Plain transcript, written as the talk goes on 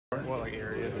What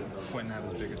area did Quentin have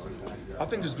his biggest impact? I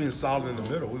think just being solid in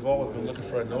the middle. We've always been looking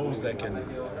for a nose that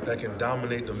can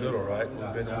dominate the middle, right?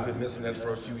 We've been missing that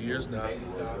for a few years now.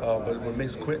 But what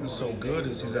makes Quentin so good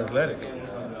is he's athletic.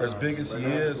 For as big as he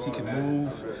is, he can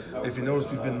move. If you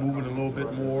notice, we've been moving a little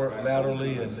bit more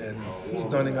laterally and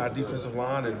stunning our defensive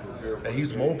line, and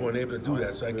he's mobile and able to do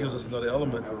that. So that gives us another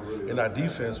element in our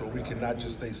defense where we can not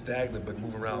just stay stagnant but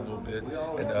move around a little bit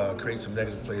and create some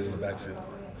negative plays in the backfield.